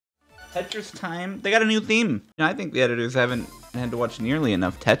Tetris time. They got a new theme. I think the editors haven't had to watch nearly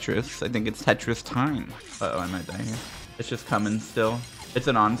enough Tetris. I think it's Tetris time. Uh-oh, I might die here. It's just coming still. It's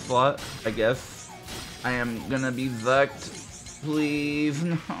an onslaught, I guess. I am gonna be zucked. Please,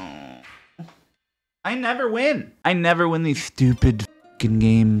 no. I never win. I never win these stupid fucking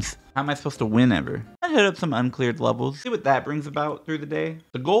games. How am I supposed to win ever? I hit up some uncleared levels, see what that brings about through the day.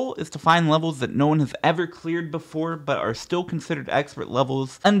 The goal is to find levels that no one has ever cleared before, but are still considered expert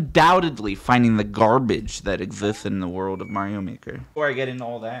levels, undoubtedly finding the garbage that exists in the world of Mario Maker. Before I get into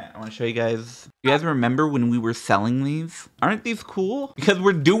all that, I want to show you guys. You guys remember when we were selling these? Aren't these cool? Because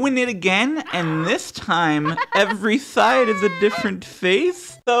we're doing it again, and this time, every side is a different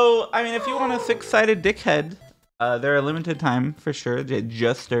face. So, I mean, if you want a 6-sided dickhead, they're a limited time for sure. They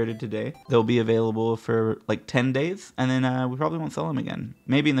just started today. They'll be available for like 10 days, and then we probably won't sell them again.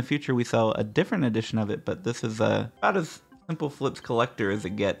 Maybe in the future we sell a different edition of it, but this is about as SimpleFlips collector as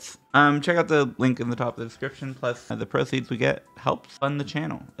it gets. Check out the link in the top of the description, plus the proceeds we get helps fund the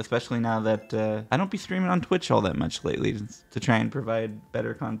channel, especially now that I don't be streaming on Twitch all that much lately to try and provide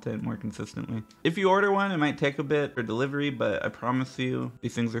better content more consistently. If you order one, it might take a bit for delivery, but I promise you,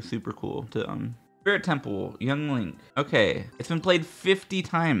 these things are super cool to own. Spirit Temple, Young Link. Okay, it's been played 50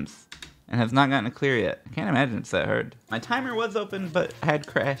 times and has not gotten a clear yet. I can't imagine it's that hard. My timer was open, but had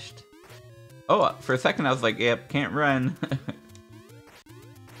crashed. Oh, for a second I was like, yep, can't run.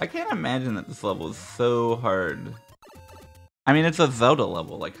 I can't imagine that this level is so hard. I mean, it's a Zelda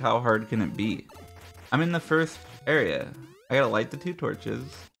level. Like, how hard can it be? I'm in the first area. I gotta light the 2 torches.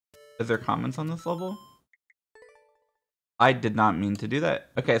 Is there comments on this level? I did not mean to do that.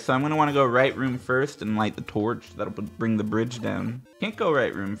 Okay, so I'm gonna wanna go right room first and light the torch. That'll bring the bridge down. Can't go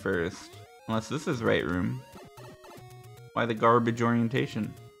right room first, unless this is right room. Why the garbage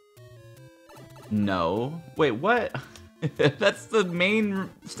orientation? No. Wait, what? That's the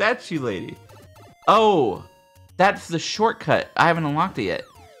main statue lady. Oh, that's the shortcut. I haven't unlocked it yet.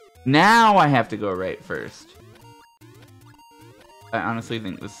 Now I have to go right first. I honestly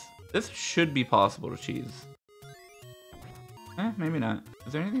think this should be possible to cheese. Maybe not.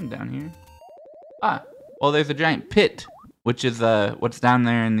 Is there anything down here? Ah, well, there's a giant pit, which is what's down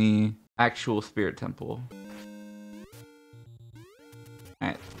there in the actual Spirit Temple.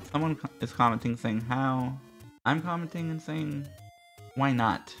 Alright, someone is commenting saying how. I'm commenting and saying why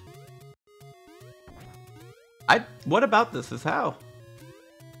not. What about this is how?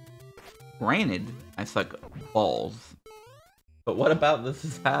 Granted, I suck balls. But what about this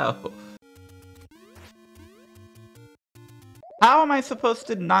is how? How am I supposed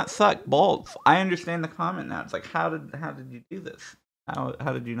to not suck balls? I understand the comment now. It's like, how did you do this? How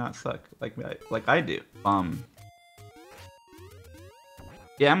did you not suck like I do?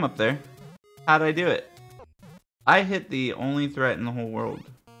 Yeah, I'm up there. How did I do it? I hit the only threat in the whole world.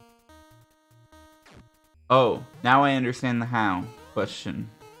 Oh, now I understand the how question.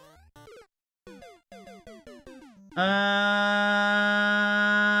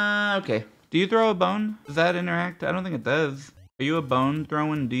 Okay. Do you throw a bone? Does that interact? I don't think it does. Are you a bone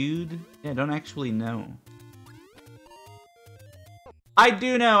throwing dude? Yeah, I don't actually know. I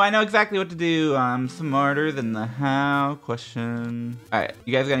do know. I know exactly what to do. I'm smarter than the how question. Alright,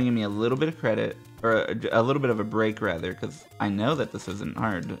 you guys gotta give me a little bit of credit. Or a little bit of a break, rather, because I know that this isn't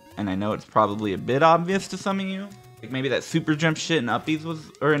hard. And I know it's probably a bit obvious to some of you. Like maybe that super jump shit in Uppies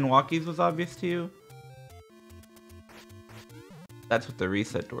or in Walkies was obvious to you. That's what the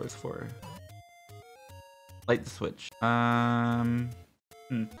reset door is for. Light the switch. I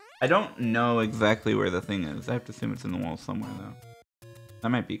don't know exactly where the thing is. I have to assume it's in the wall somewhere, though. That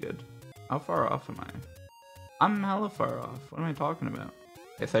might be good. How far off am I? I'm hella far off. What am I talking about?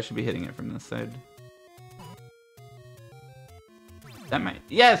 Guess I should be hitting it from this side. That might...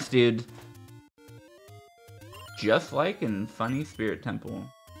 Yes, dude! Just like in Funny Spirit Temple.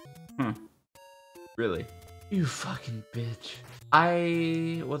 Huh. Really? You fucking bitch.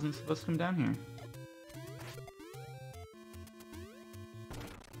 I wasn't supposed to come down here.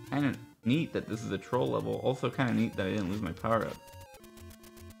 Kinda neat that this is a troll level. Also kinda neat that I didn't lose my power up.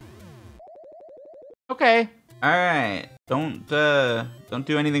 Okay. Alright. Don't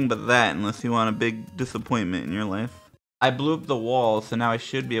do anything but that unless you want a big disappointment in your life. I blew up the wall, so now I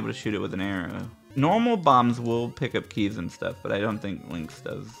should be able to shoot it with an arrow. Normal bombs will pick up keys and stuff, but I don't think Link's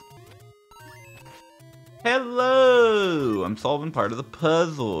does. Hello! I'm solving part of the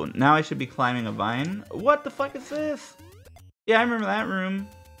puzzle. Now I should be climbing a vine. What the fuck is this? Yeah, I remember that room.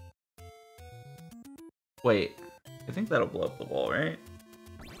 Wait, I think that'll blow up the wall, right?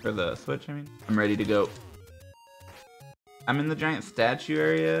 Or the switch, I mean. I'm ready to go. I'm in the giant statue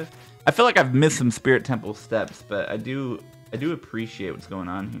area. I feel like I've missed some Spirit Temple steps, but I do appreciate what's going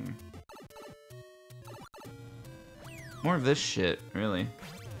on here. More of this shit, really.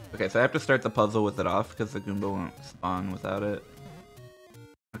 Okay, so I have to start the puzzle with it off because the Goomba won't spawn without it.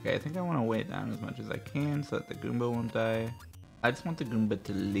 Okay, I think I want to weigh it down as much as I can so that the Goomba won't die. I just want the Goomba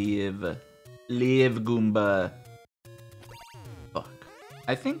to live. Live, Goomba. Fuck.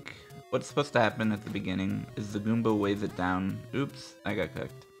 I think what's supposed to happen at the beginning is the Goomba weighs it down. Oops, I got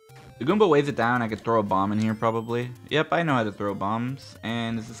cooked. The Goomba weighs it down. I could throw a bomb in here probably. Yep, I know how to throw bombs.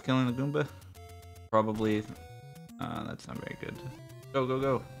 And is this killing the Goomba? Probably. That's not very good. Go, go,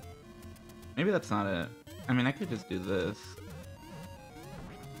 go. Maybe that's not it. I mean, I could just do this.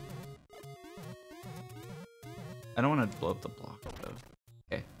 I don't want to blow up the block, though.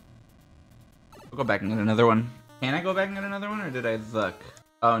 Okay. I'll go back and get another one. Can I go back and get another one, or did I zuck?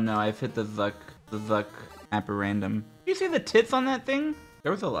 Oh no, I've hit the zuck app at random. You see the tits on that thing?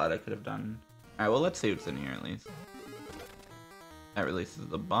 There was a lot I could have done. Alright, well, let's see what's in here at least. That releases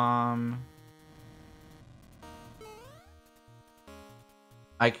the bomb.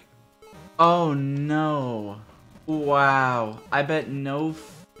 Oh no. Wow. I bet no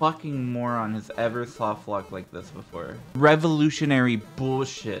fucking moron has ever softlocked like this before. Revolutionary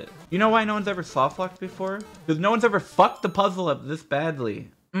bullshit. You know why no one's ever softlocked before? Because no one's ever fucked the puzzle up this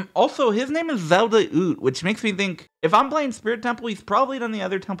badly. Also, his name is Zelda Oot, which makes me think, if I'm playing Spirit Temple, he's probably done the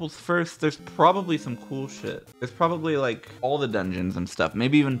other temples first. There's probably some cool shit. There's probably, like, all the dungeons and stuff.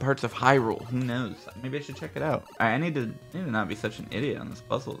 Maybe even parts of Hyrule. Who knows? Maybe I should check it out. Alright, I need to not be such an idiot on this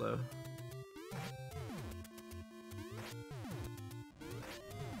puzzle, though.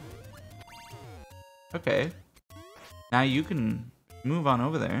 Okay. Now you can move on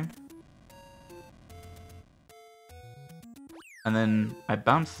over there. And then I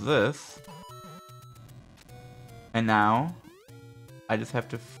bounce this. And now I just have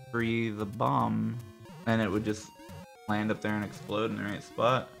to free the bomb. And it would just land up there and explode in the right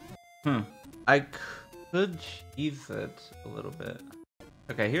spot. I could cheese it a little bit.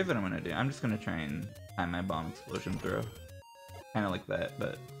 Okay, here's what I'm gonna do. I'm just gonna try and time my bomb explosion throw. Kinda like that,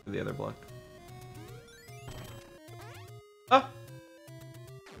 but for the other block. Oh!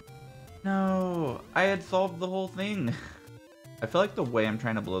 No! I had solved the whole thing! I feel like the way I'm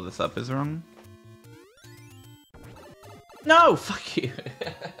trying to blow this up is wrong. No! Fuck you!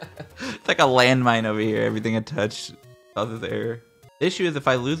 It's like a landmine over here. Everything I touch causes error. The issue is if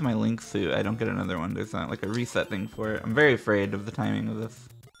I lose my Link suit, I don't get another one. There's not like a reset thing for it. I'm very afraid of the timing of this.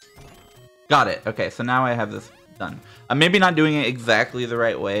 Got it. Okay, so now I have this done. I'm maybe not doing it exactly the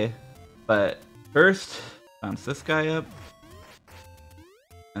right way, but first, bounce this guy up.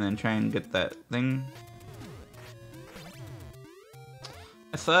 And then try and get that thing.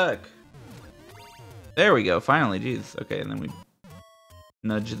 I suck. There we go, finally, jeez. Okay, and then we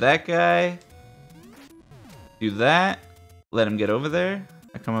nudge that guy. Do that. Let him get over there.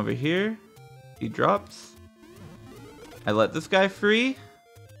 I come over here. He drops. I let this guy free.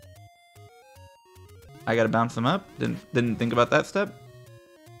 I gotta bounce him up. Didn't think about that step.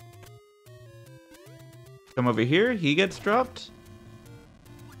 Come over here. He gets dropped.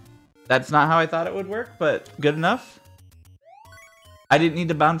 That's not how I thought it would work, but good enough. I didn't need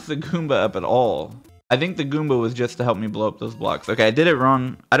to bounce the Goomba up at all. I think the Goomba was just to help me blow up those blocks. Okay, I did it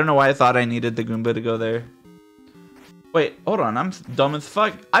wrong. I don't know why I thought I needed the Goomba to go there. Wait, hold on. I'm dumb as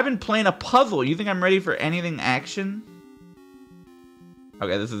fuck. I've been playing a puzzle. You think I'm ready for anything action?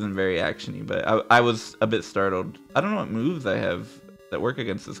 Okay, this isn't very action-y, but I was a bit startled. I don't know what moves I have that work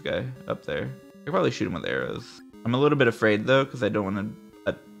against this guy up there. I could probably shoot him with arrows. I'm a little bit afraid, though, because I don't want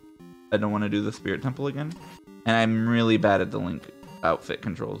to do the Spirit Temple again. And I'm really bad at the Link outfit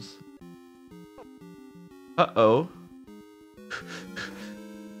controls. Uh-oh.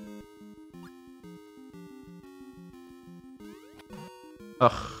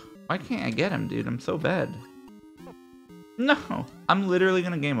 Ugh. Why can't I get him, dude? I'm so bad. No. I'm literally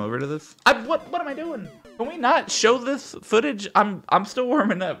gonna game over to this. What am I doing? Can we not show this footage? I'm still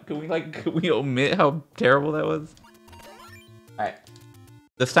warming up. Can we omit how terrible that was? Alright.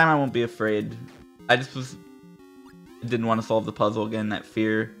 This time I won't be afraid. I didn't want to solve the puzzle again. That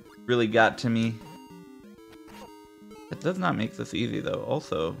fear really got to me. That does not make this easy though.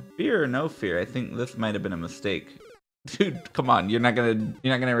 Also, fear or no fear, I think this might have been a mistake. Dude, come on. You're not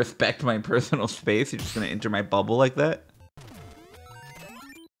gonna respect my personal space. You're just gonna enter my bubble like that.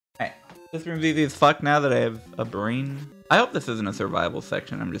 Alright. This room's easy as fuck now that I have a brain. I hope this isn't a survival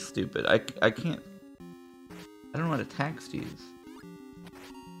section. I'm just stupid. I can't. I don't know what attacks to use.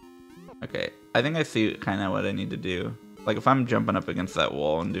 Okay, I think I see kind of what I need to do. Like, if I'm jumping up against that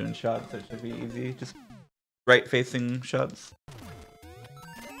wall and doing shots, that should be easy. Just right-facing shots.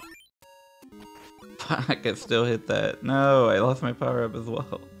 Fuck, I still hit that. No, I lost my power-up as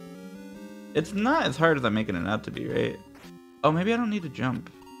well. It's not as hard as I'm making it out to be, right? Oh, maybe I don't need to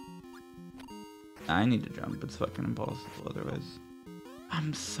jump. I need to jump. It's fucking impossible otherwise.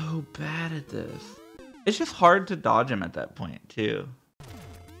 I'm so bad at this. It's just hard to dodge him at that point, too.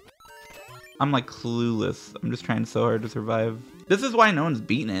 I'm like clueless. I'm just trying so hard to survive. This is why no one's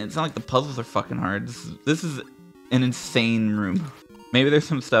beating it. It's not like the puzzles are fucking hard. This is an insane room. Maybe there's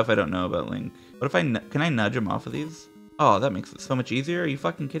some stuff I don't know about Link. What if can I nudge him off of these? Oh, that makes it so much easier. Are you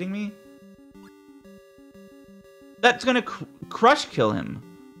fucking kidding me? That's gonna crush kill him.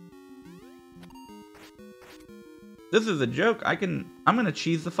 This is a joke. I'm gonna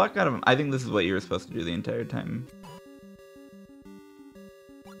cheese the fuck out of him. I think this is what you were supposed to do the entire time.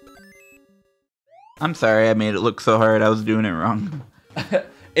 I'm sorry I made it look so hard. I was doing it wrong.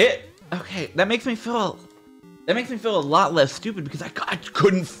 Okay, that makes me feel a lot less stupid because I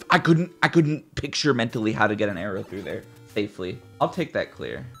couldn't picture mentally how to get an arrow through there safely. I'll take that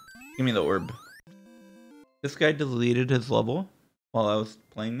clear. Give me the orb. This guy deleted his level while I was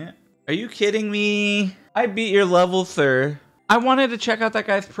playing it. Are you kidding me? I beat your level, sir. I wanted to check out that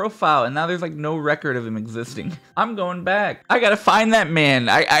guy's profile, and now there's like no record of him existing. I'm going back. I gotta find that man.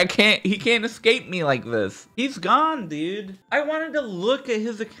 He can't escape me like this. He's gone, dude. I wanted to look at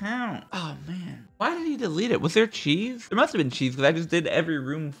his account. Oh, man. Why did he delete it? Was there cheese? There must have been cheese, because I just did every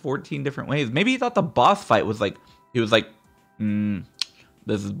room 14 different ways. Maybe he thought the boss fight was like, he was like,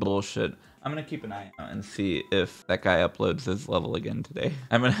 this is bullshit. I'm gonna keep an eye out and see if that guy uploads his level again today.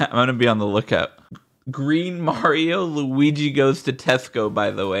 I'm gonna be on the lookout. Green Mario, Luigi goes to Tesco, by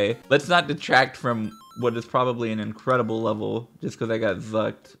the way. Let's not detract from what is probably an incredible level just because I got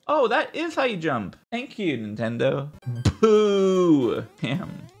zucked. Oh, that is how you jump. Thank you, Nintendo. Boo!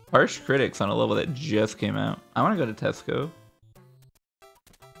 Damn. Harsh critics on a level that just came out. I want to go to Tesco.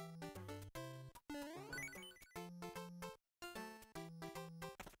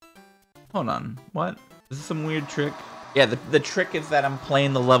 Hold on, what? Is this some weird trick? Yeah, the trick is that I'm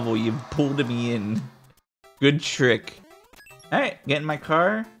playing the level. You've pulled me in. Good trick. Alright, get in my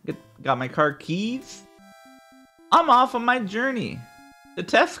car. Got my car keys. I'm off on my journey to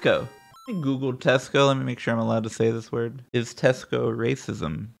Tesco. I googled Tesco. Let me make sure I'm allowed to say this word. Is Tesco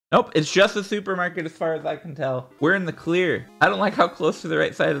racism? Nope, it's just a supermarket as far as I can tell. We're in the clear. I don't like how close to the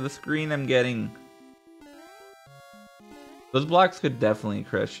right side of the screen I'm getting. Those blocks could definitely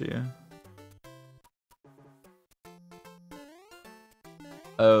crush you.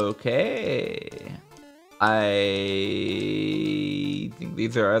 Okay. I think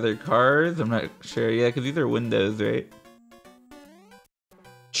these are other cars. I'm not sure. Yeah, because these are windows, right?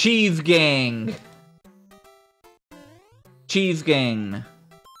 Cheese Gang! Cheese Gang.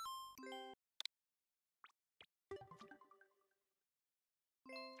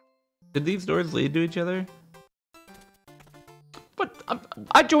 Did these doors lead to each other? But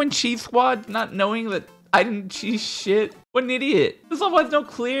I joined Cheese Squad not knowing that I didn't cheese shit. What an idiot. This level has no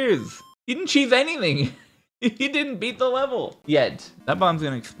clears. He didn't cheese anything. He didn't beat the level. Yet. That bomb's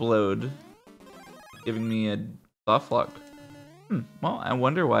gonna explode. Giving me a soft lock. Well, I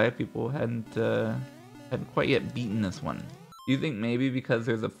wonder why people hadn't quite yet beaten this one. Do you think maybe because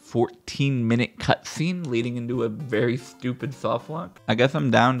there's a 14-minute cutscene leading into a very stupid soft lock? I guess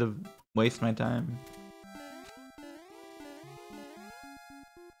I'm down to waste my time.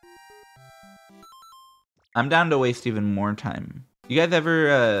 I'm down to waste even more time. You guys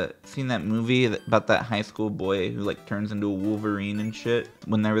ever seen that movie about that high school boy who like turns into a Wolverine and shit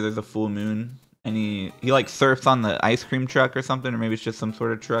whenever there's a full moon? And he like surfs on the ice cream truck or something, or maybe it's just some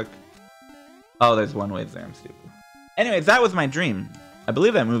sort of truck. Oh, there's one way there, I'm stupid. Anyways, that was my dream. I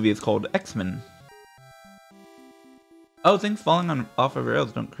believe that movie is called X-Men. Oh, things falling off of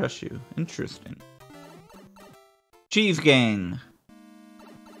rails don't crush you. Interesting. Cheese Gang.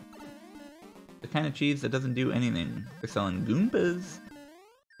 The kind of cheese that doesn't do anything. They're selling Goombas.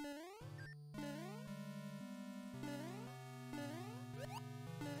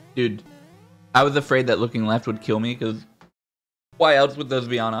 Dude, I was afraid that looking left would kill me, because why else would those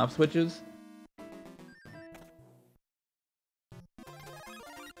be on-off switches?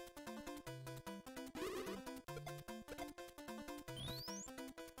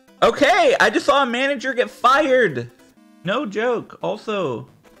 Okay, I just saw a manager get fired. No joke. Also,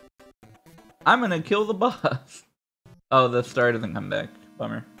 I'm gonna kill the boss. Oh, the star doesn't come back.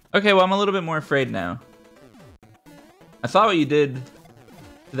 Bummer. Okay, well, I'm a little bit more afraid now. I saw what you did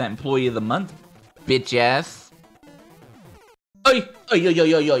to that employee of the month, bitch ass. Oi! Oi, oi,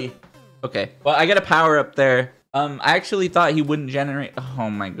 oi, oi, oi. Okay, well, I got a power up there. I actually thought he wouldn't generate. Oh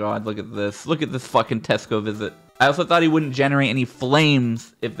my god, look at this. Look at this fucking Tesco visit. I also thought he wouldn't generate any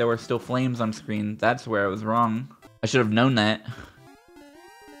flames if there were still flames on screen. That's where I was wrong. I should have known that.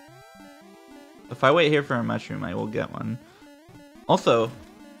 If I wait here for a mushroom, I will get one. Also,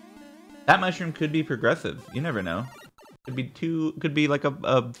 that mushroom could be progressive. You never know. Could be like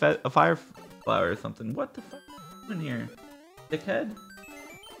a fire flower or something. What the fuck is in here? Dickhead?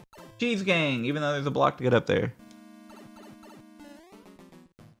 Cheese gang, even though there's a block to get up there.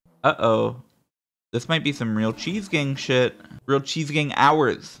 Uh-oh. This might be some real cheese gang shit. Real cheese gang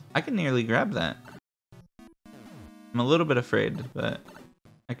hours. I can nearly grab that. I'm a little bit afraid, but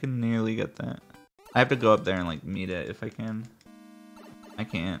I can nearly get that. I have to go up there and like meet it if I can. I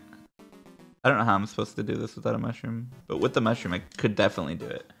can't. I don't know how I'm supposed to do this without a mushroom, but with the mushroom I could definitely do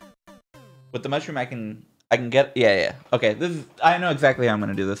it. With the mushroom I can get, yeah. Okay, I know exactly how I'm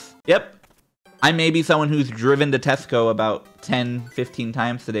gonna do this. Yep. I may be someone who's driven to Tesco about 10, 15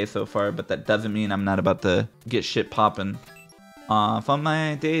 times today so far, but that doesn't mean I'm not about to get shit popping off on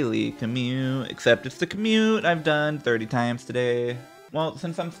my daily commute, except it's the commute I've done 30 times today. Well,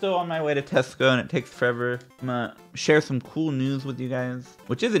 since I'm still on my way to Tesco and it takes forever, I'm gonna share some cool news with you guys.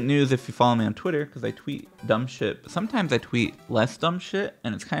 Which isn't news if you follow me on Twitter, because I tweet dumb shit. But sometimes I tweet less dumb shit,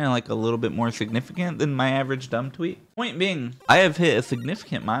 and it's kind of like a little bit more significant than my average dumb tweet. Point being, I have hit a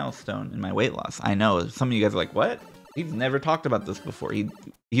significant milestone in my weight loss. I know, some of you guys are like, what? He's never talked about this before.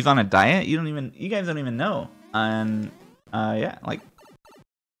 He's on a diet? You guys don't even know. And, yeah, like,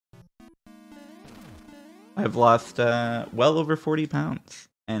 I've lost well over 40 pounds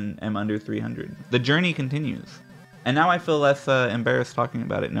and am under 300. The journey continues. And now I feel less embarrassed talking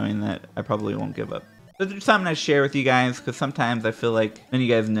about it, knowing that I probably won't give up. So there's something I share with you guys, because sometimes I feel like none of you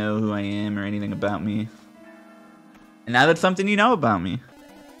guys know who I am or anything about me. And now that's something you know about me.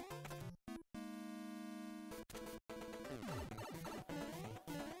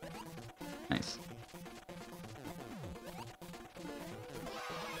 Nice.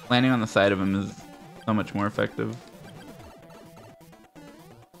 Landing on the side of him is so much more effective.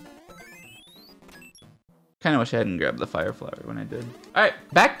 Kinda wish I hadn't grabbed the fire flower when I did. Alright,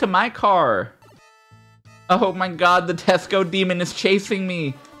 back to my car. Oh my god, the Tesco demon is chasing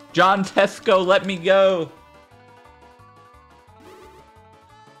me. John Tesco, let me go.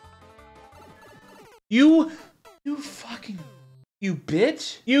 You fucking... You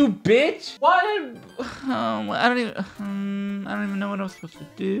bitch? You bitch? What? I don't even know what I was supposed to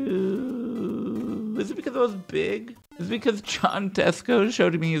do. Is it because I was big? Is it because John Tesco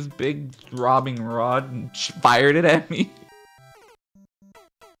showed me his big throbbing rod and fired it at me?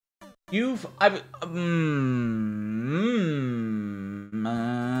 I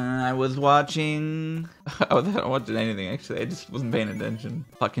was watching... I wasn't watching anything, actually. I just wasn't paying attention.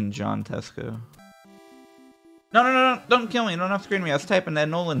 Fucking John Tesco. No, don't kill me. Don't off-screen me. I was typing that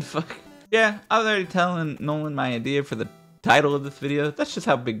Nolan. Fuck. Yeah, I was already telling Nolan my idea for the title of this video. That's just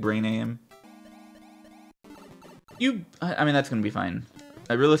how big brain I am. I mean, that's gonna be fine.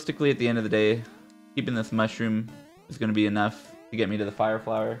 Realistically, at the end of the day, keeping this mushroom is gonna be enough to get me to the fire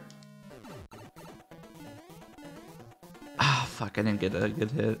flower. Ah, fuck, I didn't get a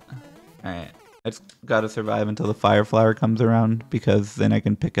good hit. Alright, I just gotta survive until the fire flower comes around, because then I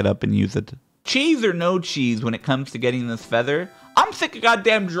can pick it up and use it. Cheese or no cheese when it comes to getting this feather? I'm sick of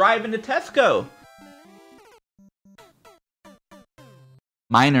goddamn driving to Tesco.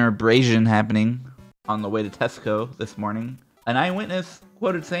 Minor abrasion happening on the way to Tesco this morning. An eyewitness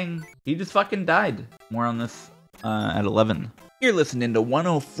quoted saying he just fucking died. More on this at 11. You're listening to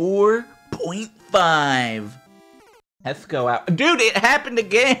 104.5. Tesco out. Dude, it happened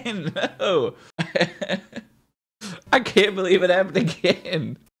again. No. I can't believe it happened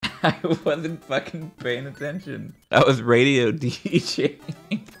again. I wasn't fucking paying attention. That was radio DJ.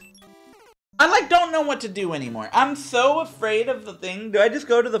 I like don't know what to do anymore. I'm so afraid of the thing. Do I just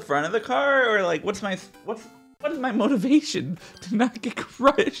go to the front of the car, or like what is my motivation to not get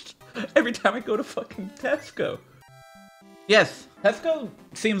crushed every time I go to fucking Tesco? Yes, Tesco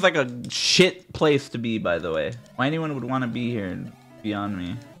seems like a shit place to be, by the way. Why anyone would want to be here and beyond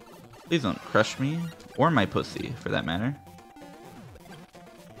me. Please don't crush me, or my pussy for that matter.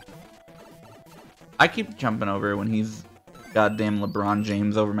 I keep jumping over when he's goddamn LeBron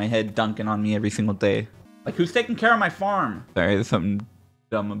James over my head dunking on me every single day. Like, who's taking care of my farm? Sorry, there's something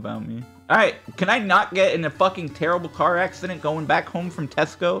dumb about me. Alright, can I not get in a fucking terrible car accident going back home from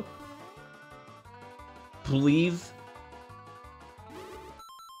Tesco? Please?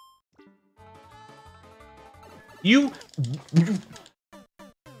 You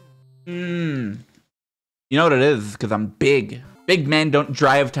know what it is? Because I'm big. Big men don't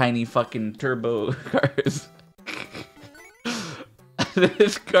drive tiny fucking turbo cars.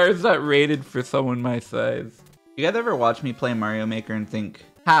 This car's not rated for someone my size. You guys ever watch me play Mario Maker and think,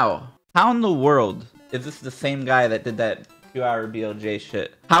 how in the world is this the same guy that did that 2-hour BLJ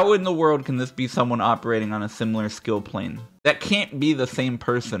shit. How in the world can this be someone operating on a similar skill plane? That can't be the same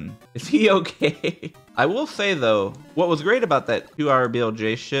person. Is he okay? I will say though, what was great about that 2-hour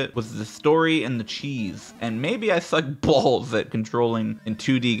BLJ shit was the story and the cheese. And maybe I suck balls at controlling in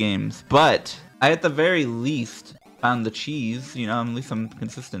 2D games, but I at the very least found the cheese, you know, at least I'm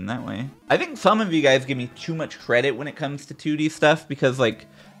consistent in that way. I think some of you guys give me too much credit when it comes to 2D stuff because like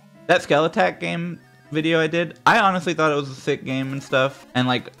that Skeletak game video I did, I honestly thought it was a sick game and stuff, and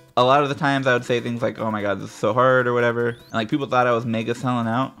like a lot of the times I would say things like, oh my god, this is so hard or whatever, and like people thought I was mega selling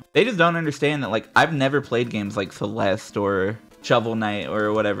out. They just don't understand that like I've never played games like Celeste or Shovel Knight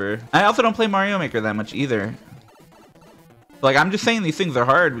or whatever. I also don't play Mario Maker that much either. Like I'm just saying these things are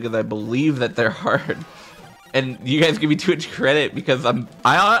hard because I believe that they're hard. And you guys give me too much credit because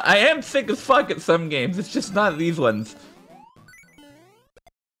I am sick as fuck at some games. It's just not these ones.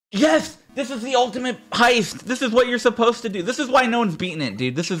 Yes! This is the ultimate heist! This is what you're supposed to do. This is why no one's beaten it,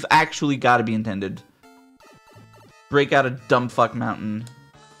 dude. This has actually gotta be intended. Break out a dumb fuck mountain.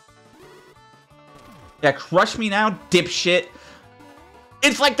 Yeah, crush me now, dipshit.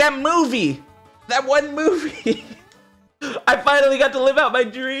 It's like that movie! That one movie! I finally got to live out my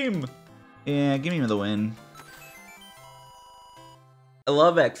dream! Yeah, give me the win. I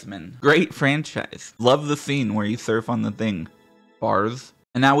love X-Men. Great franchise. Love the scene where you surf on the thing. Bars.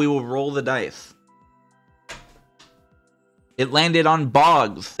 And now we will roll the dice. It landed on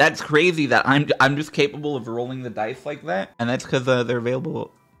Boggs. That's crazy that I'm just capable of rolling the dice like that. And that's because they're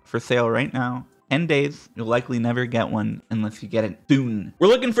available for sale right now. 10 days. You'll likely never get one unless you get it soon. We're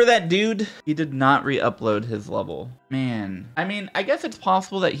looking for that dude. He did not re-upload his level. Man. I mean, I guess it's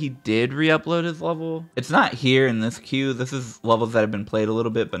possible that he did re-upload his level. It's not here in this queue. This is levels that have been played a little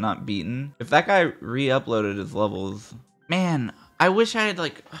bit but not beaten. If that guy re-uploaded his levels, man, I wish I had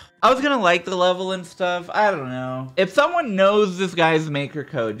like, I was gonna like the level and stuff. I don't know. If someone knows this guy's maker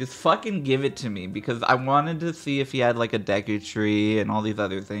code, just fucking give it to me because I wanted to see if he had like a Deku tree and all these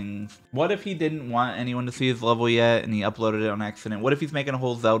other things. What if he didn't want anyone to see his level yet and he uploaded it on accident? What if he's making a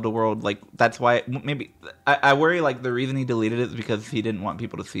whole Zelda world? Like that's why maybe I worry like the reason he deleted it is because he didn't want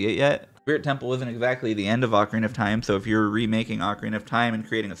people to see it yet. Spirit Temple isn't exactly the end of Ocarina of Time, so if you're remaking Ocarina of Time and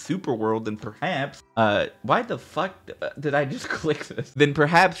creating a super world, then perhaps, why the fuck did I just click this? Then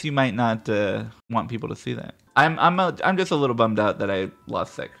perhaps you might not want people to see that. I'm just a little bummed out that I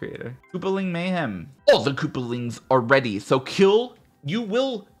lost that creator. Koopaling Mayhem. All the Koopalings are ready, so kill,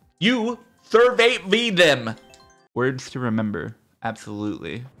 you survey them. Words to remember.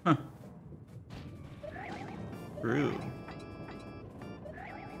 Absolutely. Huh. True.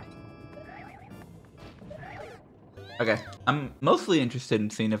 Okay, I'm mostly interested in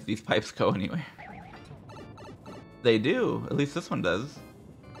seeing if these pipes go anywhere. They do, at least this one does.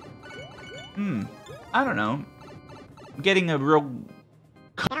 I don't know. I'm getting a real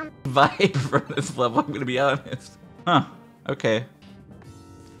vibe from this level, I'm gonna be honest. Huh, okay.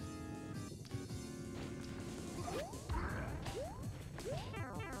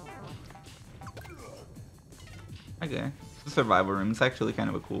 Okay, the survival room is actually kind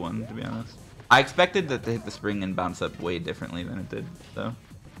of a cool one, to be honest. I expected that to hit the spring and bounce up way differently than it did, so.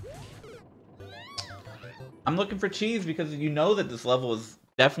 I'm looking for cheese because you know that this level is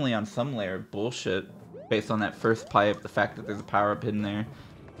definitely on some layer of bullshit based on that first pipe, the fact that there's a power-up hidden there.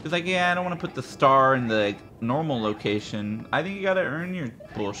 It's like, yeah, I don't want to put the star in the like, normal location. I think you gotta earn your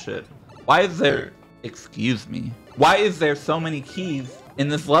bullshit. Why is there, excuse me, why is there so many keys in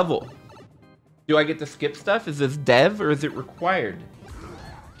this level? Do I get to skip stuff? Is this dev or is it required?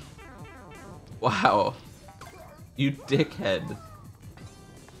 Wow. You dickhead.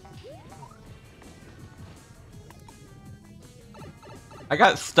 I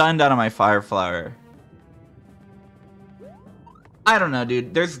got stunned out of my fire flower. I don't know,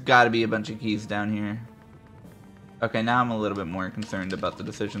 dude. There's gotta be a bunch of keys down here. Okay, now I'm a little bit more concerned about the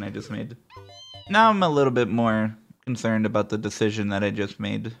decision I just made. Now I'm a little bit more concerned about the decision that I just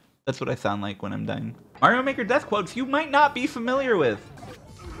made. That's what I sound like when I'm dying. Mario Maker death quotes you might not be familiar with.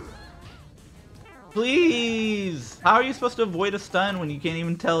 Please! How are you supposed to avoid a stun when you can't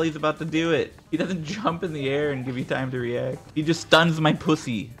even tell he's about to do it? He doesn't jump in the air and give you time to react. He just stuns my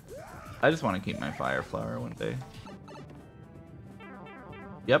pussy. I just want to keep my fire flower one day.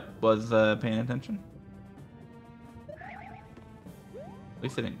 Yep, was paying attention. At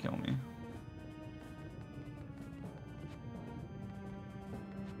least it didn't kill me.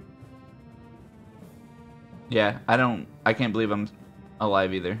 Yeah, I can't believe I'm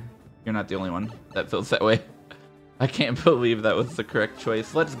alive either. You're not the only one that feels that way. I can't believe that was the correct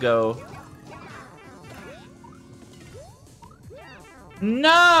choice. Let's go.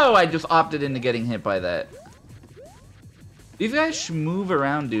 No! I just opted into getting hit by that. These guys shmove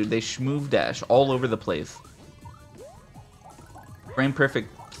around, dude. They shmove dash all over the place. Frame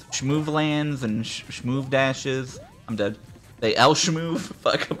perfect shmove lands and shmove dashes. I'm dead. They L shmove.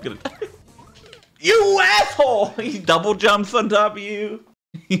 Fuck, I'm gonna die. You asshole! He double jumps on top of you.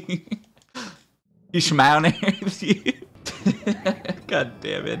 He schmauners you. God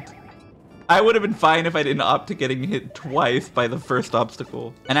damn it. I would have been fine if I didn't opt to getting hit twice by the first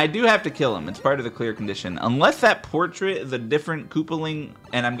obstacle. And I do have to kill him. It's part of the clear condition. Unless that portrait is a different Koopaling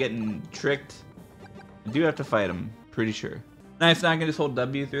and I'm getting tricked, I do have to fight him. Pretty sure. Nice, now I can just hold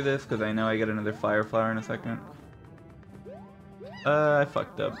W through this because I know I get another fire flower in a second. I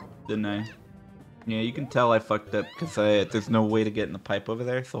fucked up, didn't I? Yeah, you can tell I fucked up because there's no way to get in the pipe over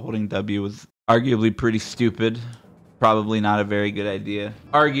there, so holding W was arguably pretty stupid. Probably not a very good idea.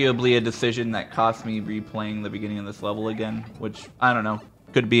 Arguably a decision that cost me replaying the beginning of this level again, which, I don't know,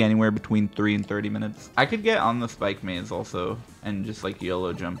 could be anywhere between 3 and 30 minutes. I could get on the spike maze also and just like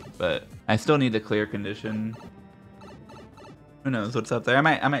YOLO jump, but I still need the clear condition. Who knows what's up there? I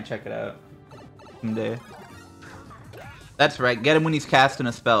might check it out someday. That's right, get him when he's casting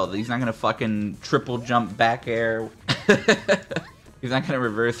a spell. He's not gonna fucking triple jump back air. He's not gonna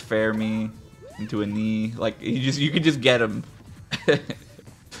reverse fair me into a knee. Like, you could just get him.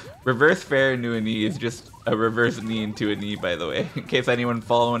 Reverse fair into a knee is just a reverse knee into a knee, by the way. In case anyone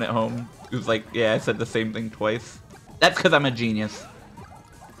following at home who's like, yeah, I said the same thing twice. That's because I'm a genius.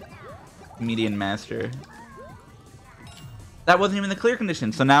 Median master. That wasn't even the clear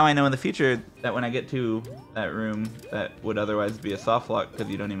condition, so now I know in the future that when I get to that room that would otherwise be a soft lock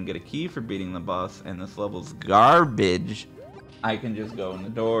because you don't even get a key for beating the boss and this level's garbage, I can just go in the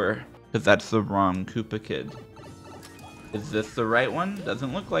door because that's the wrong Koopa Kid. Is this the right one?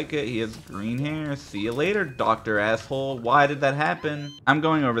 Doesn't look like it. He has green hair. See you later, Dr. Asshole. Why did that happen? I'm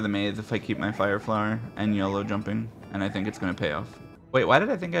going over the maze if I keep my fire flower and YOLO jumping, and I think it's going to pay off. Wait, why did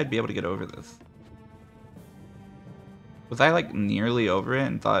I think I'd be able to get over this? Was I like nearly over it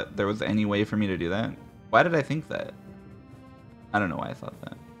and thought there was any way for me to do that? Why did I think that? I don't know why I thought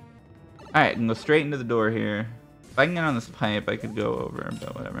that. Alright, I can go straight into the door here. If I can get on this pipe, I could go over,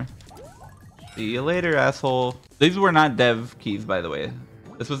 but whatever. See you later, asshole. These were not dev keys, by the way.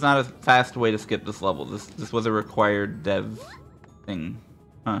 This was not a fast way to skip this level. This was a required dev thing.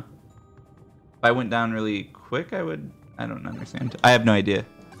 Huh. If I went down really quick, I would... I don't understand. I have no idea.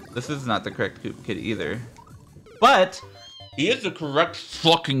 This is not the correct Koopa Kid either. But... he is the correct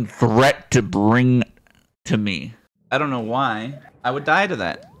fucking threat to bring to me. I don't know why. I would die to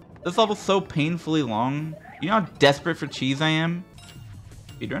that. This level's so painfully long. You know how desperate for cheese I am?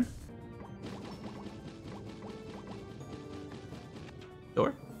 Speedrun?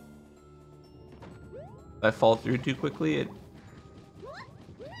 Door? If I fall through too quickly, it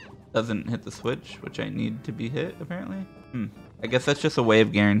doesn't hit the switch, which I need to be hit, apparently. I guess that's just a way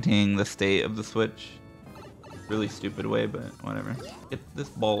of guaranteeing the state of the switch. Really stupid way, but whatever. Get this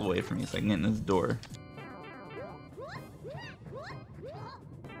ball away from me so I can get in this door.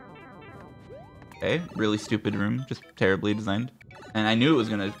 Okay, really stupid room, just terribly designed. And I knew it was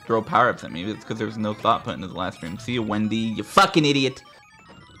gonna throw power-ups at me. It's because there was no thought put into the last room. See you, Wendy, you fucking idiot!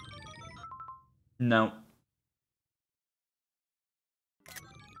 No.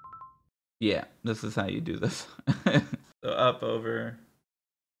 Yeah, this is how you do this. So up, over,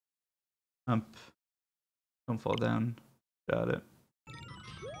 up. Don't fall down. Got it.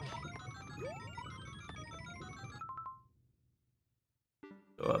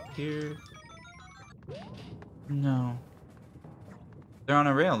 Go up here. No. They're on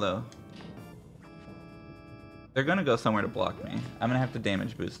a rail though. They're gonna go somewhere to block me. I'm gonna have to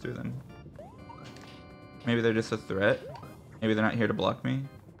damage boost through them. Maybe they're just a threat. Maybe they're not here to block me.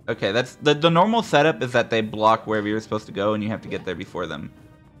 Okay, that's the normal setup is that they block wherever you're supposed to go and you have to get there before them.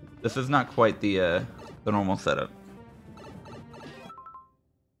 This is not quite the normal setup.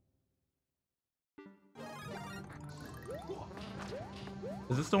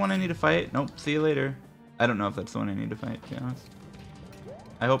 Is this the one I need to fight? Nope, see you later. I don't know if that's the one I need to fight, to be honest.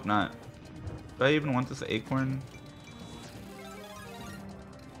 I hope not. Do I even want this acorn?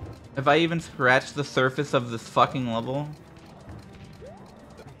 Have I even scratched the surface of this fucking level?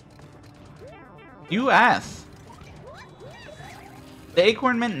 You ass! The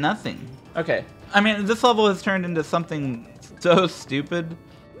acorn meant nothing. Okay. I mean, this level has turned into something so stupid.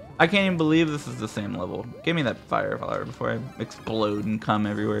 I can't even believe this is the same level. Give me that fire flower before I explode and come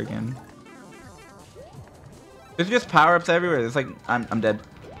everywhere again. There's just power-ups everywhere. It's like, I'm dead.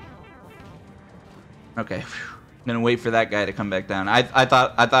 Okay. Whew. I'm gonna wait for that guy to come back down. I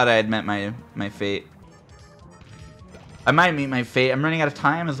thought I had met my fate. I might meet my fate. I'm running out of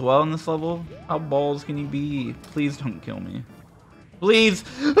time as well in this level. How balls can you be? Please don't kill me. Please!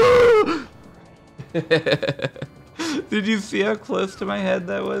 Did you see how close to my head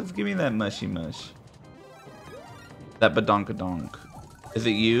that was? Give me that mushy mush. That badonkadonk. Is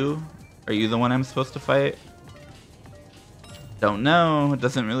it you? Are you the one I'm supposed to fight? Don't know. It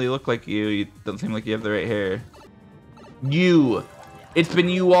doesn't really look like you. You don't seem like you have the right hair. You! It's been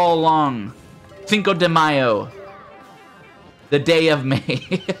you all along. Cinco de Mayo. The day of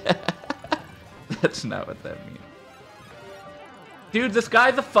May. That's not what that means. Dude, this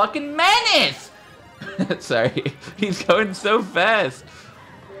guy's a fucking menace! Sorry. He's going so fast.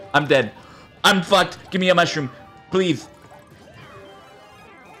 I'm dead. I'm fucked. Give me a mushroom. Please.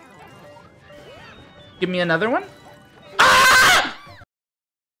 Give me another one? Ah!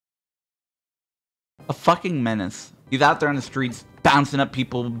 A fucking menace. He's out there on the streets, bouncing up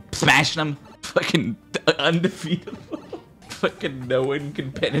people, smashing them. Fucking undefeatable. Fucking no one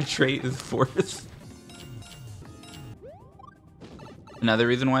can penetrate his force. Another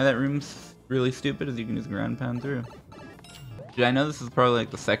reason why that room's really stupid is you can just ground pound through. Dude, I know this is probably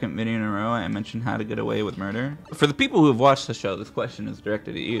like the second video in a row I mentioned how to get away with murder. For the people who have watched the show, this question is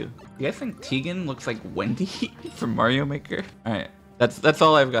directed at you. You guys think Tegan looks like Wendy from Mario Maker? Alright, that's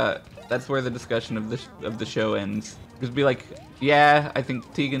all I've got. That's where the discussion of the show ends. Just be like, yeah, I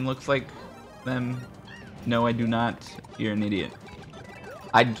think Tegan looks like them. No, I do not. You're an idiot.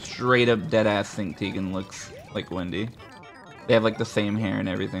 I'd straight up deadass think Tegan looks like Wendy. They have like the same hair and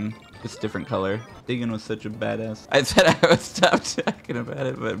everything. Just different color. Tegan was such a badass. I said I would stop talking about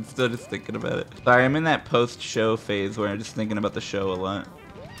it, but I'm still just thinking about it. Sorry, I'm in that post-show phase where I'm just thinking about the show a lot.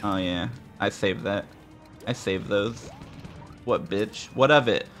 Oh yeah, I saved that. I saved those. What bitch? What of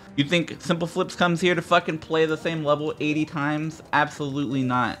it? You think SimpleFlips comes here to fucking play the same level 80 times? Absolutely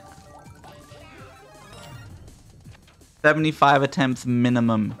not. 75 attempts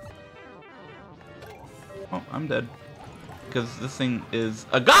minimum. Oh, I'm dead. Because this thing is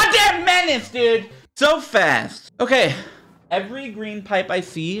a goddamn menace, dude! So fast! Okay, every green pipe I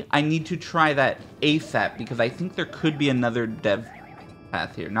see, I need to try that ASAP because I think there could be another dev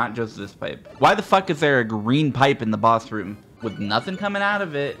path here, not just this pipe. Why the fuck is there a green pipe in the boss room with nothing coming out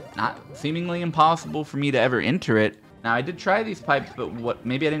of it? Not seemingly impossible for me to ever enter it. Now, I did try these pipes, but what?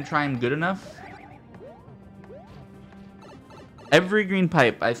 Maybe I didn't try them good enough? Every green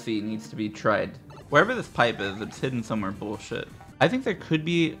pipe I see needs to be tried. Wherever this pipe is, it's hidden somewhere bullshit. I think there could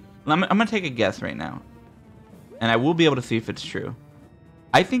be... I'm gonna take a guess right now. And I will be able to see if it's true.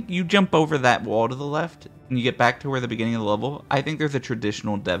 I think you jump over that wall to the left, and you get back to where the beginning of the level. I think there's a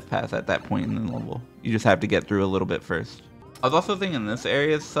traditional dev path at that point in the level. You just have to get through a little bit first. I was also thinking this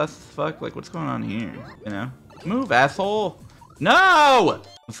area is sus as fuck. Like, what's going on here? You know? Move, asshole! No!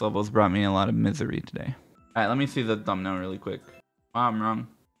 This level's brought me a lot of misery today. Alright, let me see the thumbnail really quick. Wow, I'm wrong.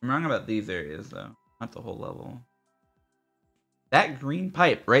 I'm wrong about these areas, though. Not the whole level. That green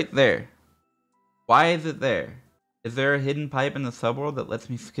pipe right there. Why is it there? Is there a hidden pipe in the subworld that lets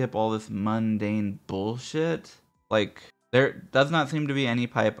me skip all this mundane bullshit? Like, there does not seem to be any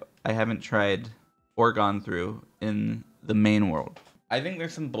pipe I haven't tried or gone through in the main world. I think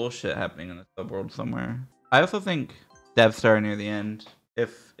there's some bullshit happening in the subworld somewhere. I also think Dev Star near the end.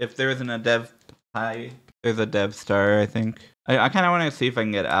 If there isn't a Dev Pie, there's a Dev Star, I think. I kind of want to see if I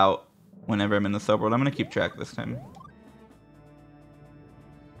can get out whenever I'm in the subworld. I'm going to keep track this time.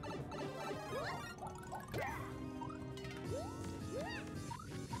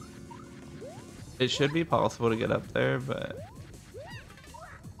 It should be possible to get up there, but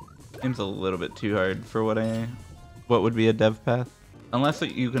seems a little bit too hard for what would be a dev path. Unless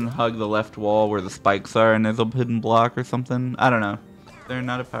you can hug the left wall where the spikes are and there's a hidden block or something. I don't know. Is there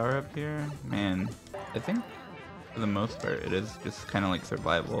not a power up here? Man, I think for the most part it is just kind of like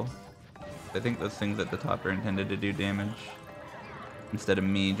survival. I think those things at the top are intended to do damage instead of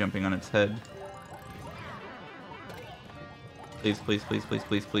me jumping on its head. Please, please, please, please,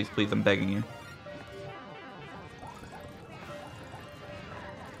 please, please, please, I'm begging you.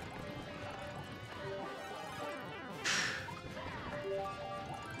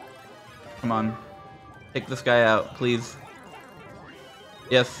 Come on. Take this guy out, please.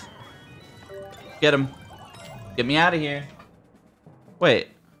 Yes. Get him. Get me out of here. Wait.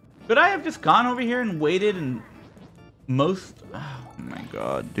 Could I have just gone over here and waited and most... Oh my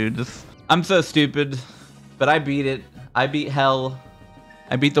god, dude. I'm so stupid. But I beat it. I beat hell.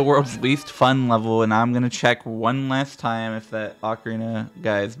 I beat the world's least fun level, and I'm gonna check one last time if that Ocarina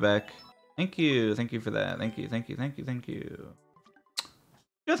guy is back. Thank you. Thank you for that. Thank you. Thank you. Thank you. Thank you.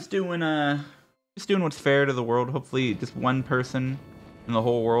 Just doing what's fair to the world. Hopefully just one person in the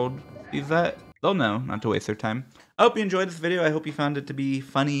whole world sees that. They'll know not to waste their time. I hope you enjoyed this video. I hope you found it to be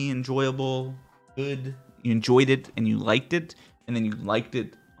funny, enjoyable, good. You enjoyed it and you liked it, and then you liked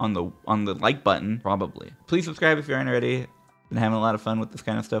it on the like button, probably. Please subscribe if you aren't already. Been having a lot of fun with this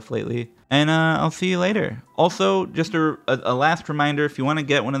kind of stuff lately. And I'll see you later. Also, just a last reminder, if you want to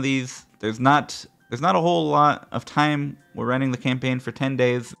get one of these, there's not a whole lot of time. We're running the campaign for 10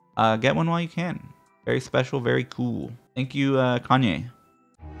 days. Get one while you can. Very special, very cool. Thank you, Kanye.